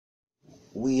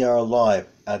We are live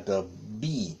at the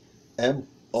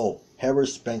BMO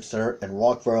Harris Bank Center in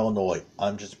Rockford, Illinois.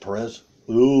 I'm Jesse Perez.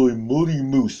 Oh, Monty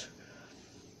Moose.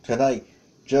 Tonight,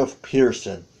 Jeff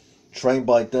Pearson, trained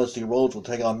by Dusty Rhodes, will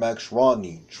take on Max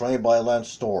Rodney, trained by Lance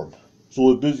Storm.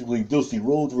 So it's basically Dusty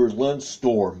Rhodes versus Lance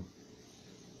Storm.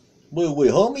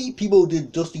 Wait, how many people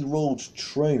did Dusty Rhodes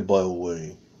train, by the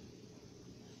way?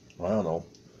 I don't know.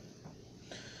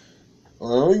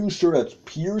 Are you sure that's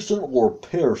Pearson or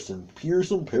Pearson?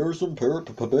 Pearson,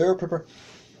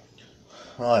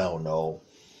 I don't know.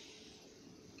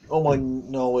 Oh my,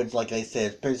 no, it's like I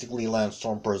said, it's basically Lance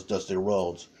Storm versus Dusty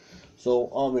Rhodes.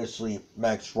 So obviously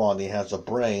Max Rodney has the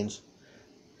brains,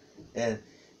 and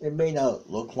it may not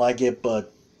look like it,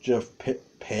 but Jeff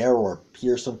Pear or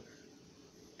Pearson,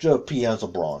 Jeff P has a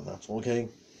brawn. That's okay.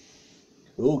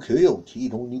 Okay,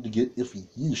 don't need to get iffy.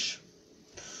 Yeesh.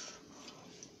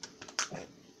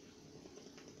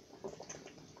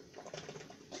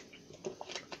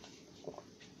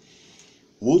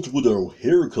 What's with our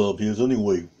haircut is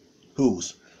anyway?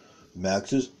 Whose?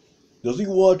 Max's? Does he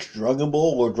watch Dragon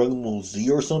Ball or Dragon Ball Z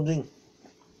or something?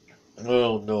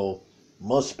 Oh no,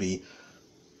 must be.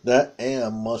 That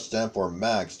M must stand for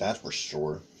Max, that's for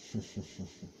sure.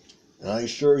 And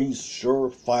he's sure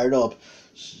fired up,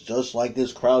 just like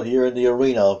this crowd here in the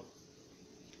arena.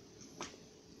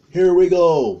 Here we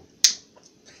go.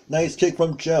 Nice kick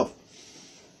from Jeff.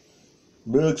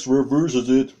 Max reverses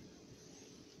it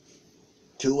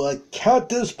to a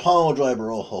cactus power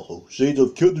driver. Oh, shades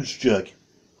of cactus Jack.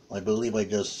 I believe I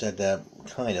just said that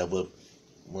kind of with,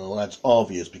 well, that's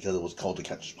obvious because it was called the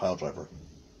cactus pile driver.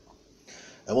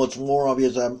 And what's more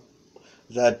obvious is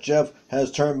that Jeff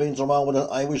has turned things around with an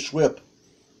Irish whip.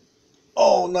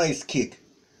 Oh, nice kick.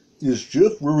 Is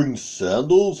Jeff wearing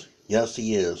sandals? Yes,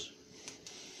 he is.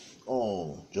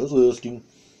 Oh, just asking.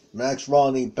 Max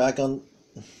Rodney back on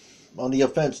the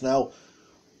offense now.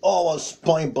 Oh, a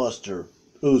spine buster.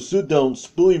 A sit-down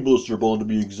spine buster, ball to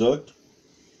be exact.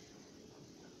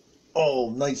 Oh,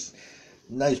 nice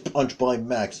punch by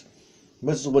Max.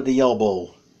 Misses with the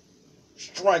elbow.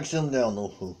 Strikes him down.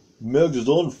 Oh, Max is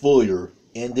on fire.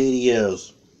 Indeed he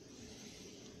is.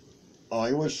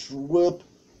 Irish whip.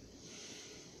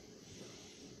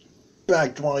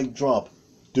 Back drive drop.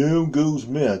 Down goes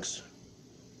Max.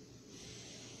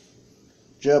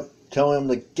 Jeff telling him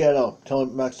to get up.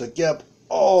 Telling Max to get up.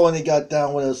 Oh, and he got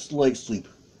down with a leg sweep.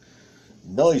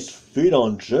 Nice feet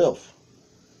on Jeff.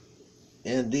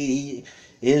 Indeed,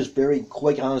 he is very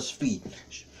quick on his feet.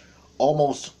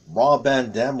 Almost Rob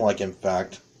Van Dam-like, in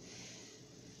fact.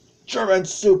 German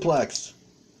suplex.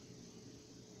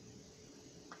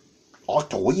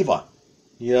 Octaweaver.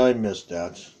 Yeah, I missed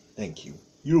that. Thank you.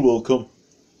 You're welcome.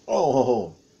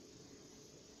 Oh,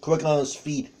 quick on his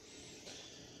feet.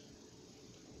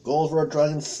 Goes for a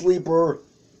Dragon Sleeper.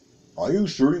 Are you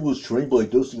sure he was trained by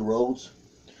Dusty Rhodes?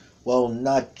 Well,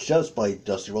 not just by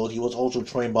Dusty Rhodes. He was also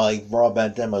trained by Rob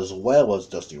Van Dam as well as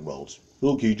Dusty Rhodes.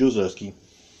 Okay, just asking.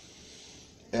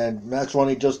 And Max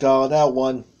Rodney just got on that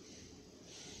one.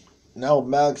 Now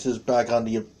Max is back on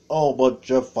the... Oh, but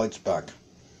Jeff fights back.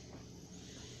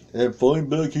 And fine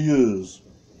back he is.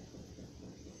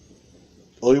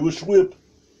 Irish whip.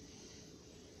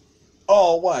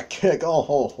 Oh, what a kick.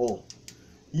 Oh.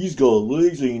 He's got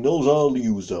legs and he knows how to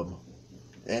use them.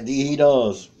 And he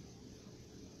does.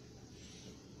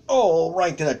 Oh,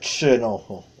 right to the chin.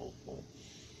 Oh.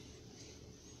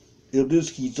 If this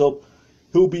heats up,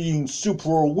 he'll be eating soup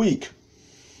for a week.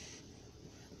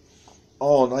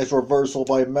 Oh, nice reversal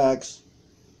by Max.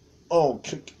 Oh,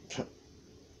 kick.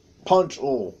 Punch.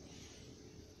 Oh.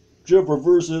 Jeff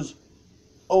reverses.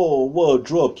 Oh, what a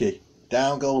drop kick.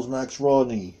 Down goes Max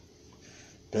Rodney.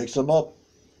 Picks him up.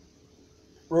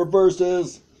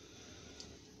 Reverses.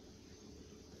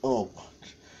 Oh.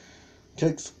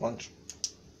 Kicks. Punch.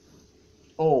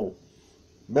 Oh.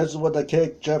 Messes with the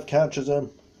kick. Jeff catches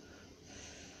him.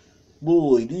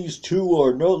 Boy, these two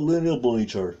are not linear on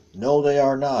each other. No, they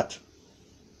are not.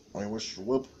 Irish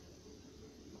whip.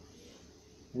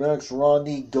 Max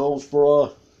Rodney goes for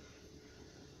a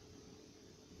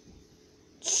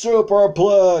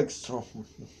superplex.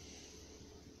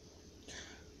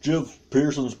 Jeff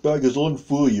Pearson's back is on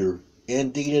fire.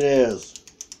 Indeed it is.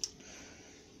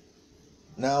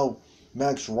 Now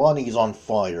Max Rodney's on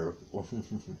fire.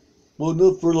 Well,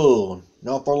 not for long.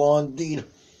 Not for long indeed.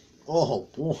 Oh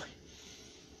boy.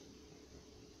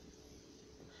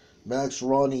 Max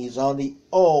Rodney's on the...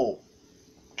 Oh!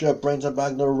 Jeff brings him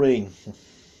back to the ring.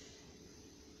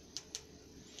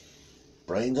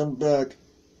 Brings him back.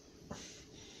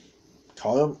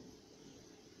 Caught him.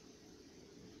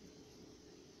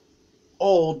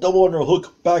 Oh, double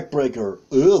underhook backbreaker.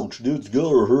 Ouch, this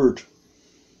gotta hurt.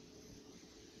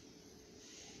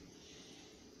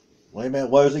 Wait a minute,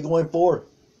 what is he going for?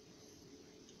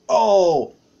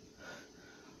 Oh,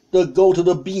 the go to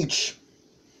the beach.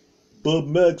 But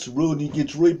Max Rodney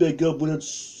gets right back up with a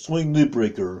swing lip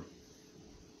breaker.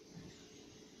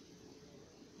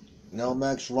 Now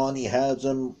Max Rodney has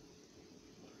him.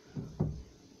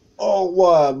 Oh,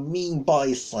 what a mean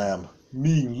body slam.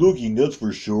 Mean looking, that's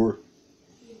for sure.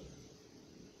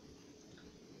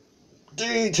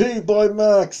 DT by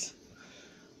Max.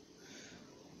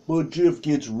 But Jeff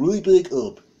gets right back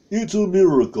up. It's a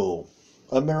miracle.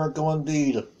 A miracle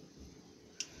indeed.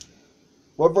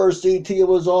 Reverse DT of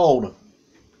his own.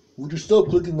 Would you stop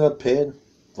clicking that pen?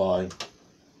 Fine.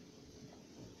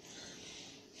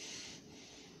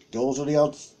 Goes to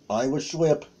the Irish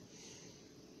whip.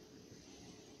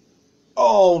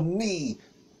 Oh, knee.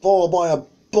 Followed by a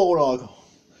bulldog.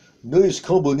 Nice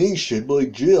combination by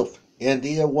Jeff. And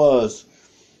there was.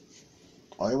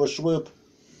 Irish whip.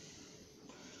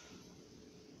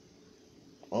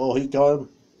 Oh, he got him.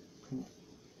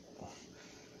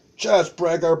 Chest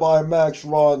breaker by Max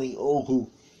Rodney. Oh, who?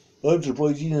 I'm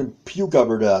surprised he didn't puke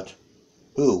over that.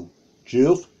 Who?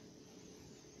 Jeff?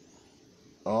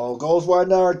 Oh, goes right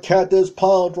now. Cat this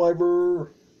pile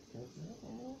driver.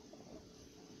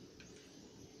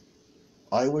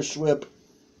 Irish whip.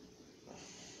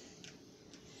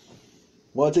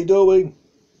 What's he doing?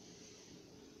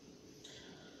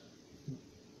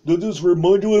 Does this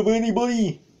remind you of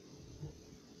anybody?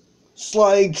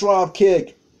 Sliding drop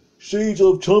kick. Shades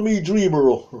of Tommy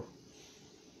Dreamer.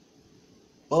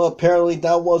 Well, apparently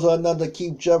that wasn't enough to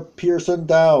keep Jeff Pearson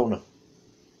down.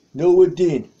 No, it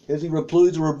didn't, as he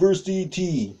replies a reverse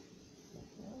DT.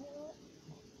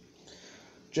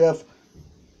 Jeff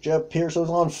Pearson's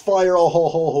on fire, oh ho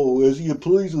ho ho, as he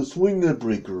applies a swing net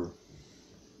breaker.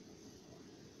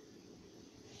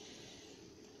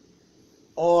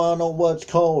 Oh, I don't know what it's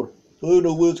called. I don't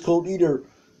know what it's called either.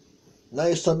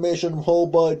 Nice submission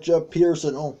hold by Jeff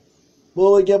Pearson. Oh,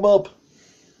 will he give up?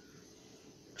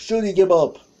 Should he give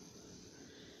up?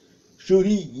 Should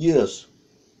he? Yes.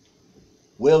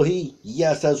 Will he?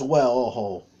 Yes as well.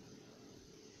 Oh.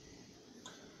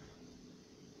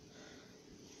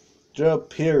 Jeff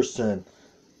Pearson,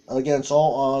 against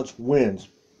all odds, wins.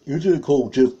 Is it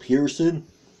called Jeff Pearson?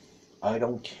 I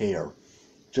don't care.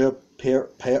 Jeff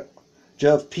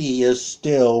P is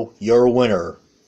still your winner.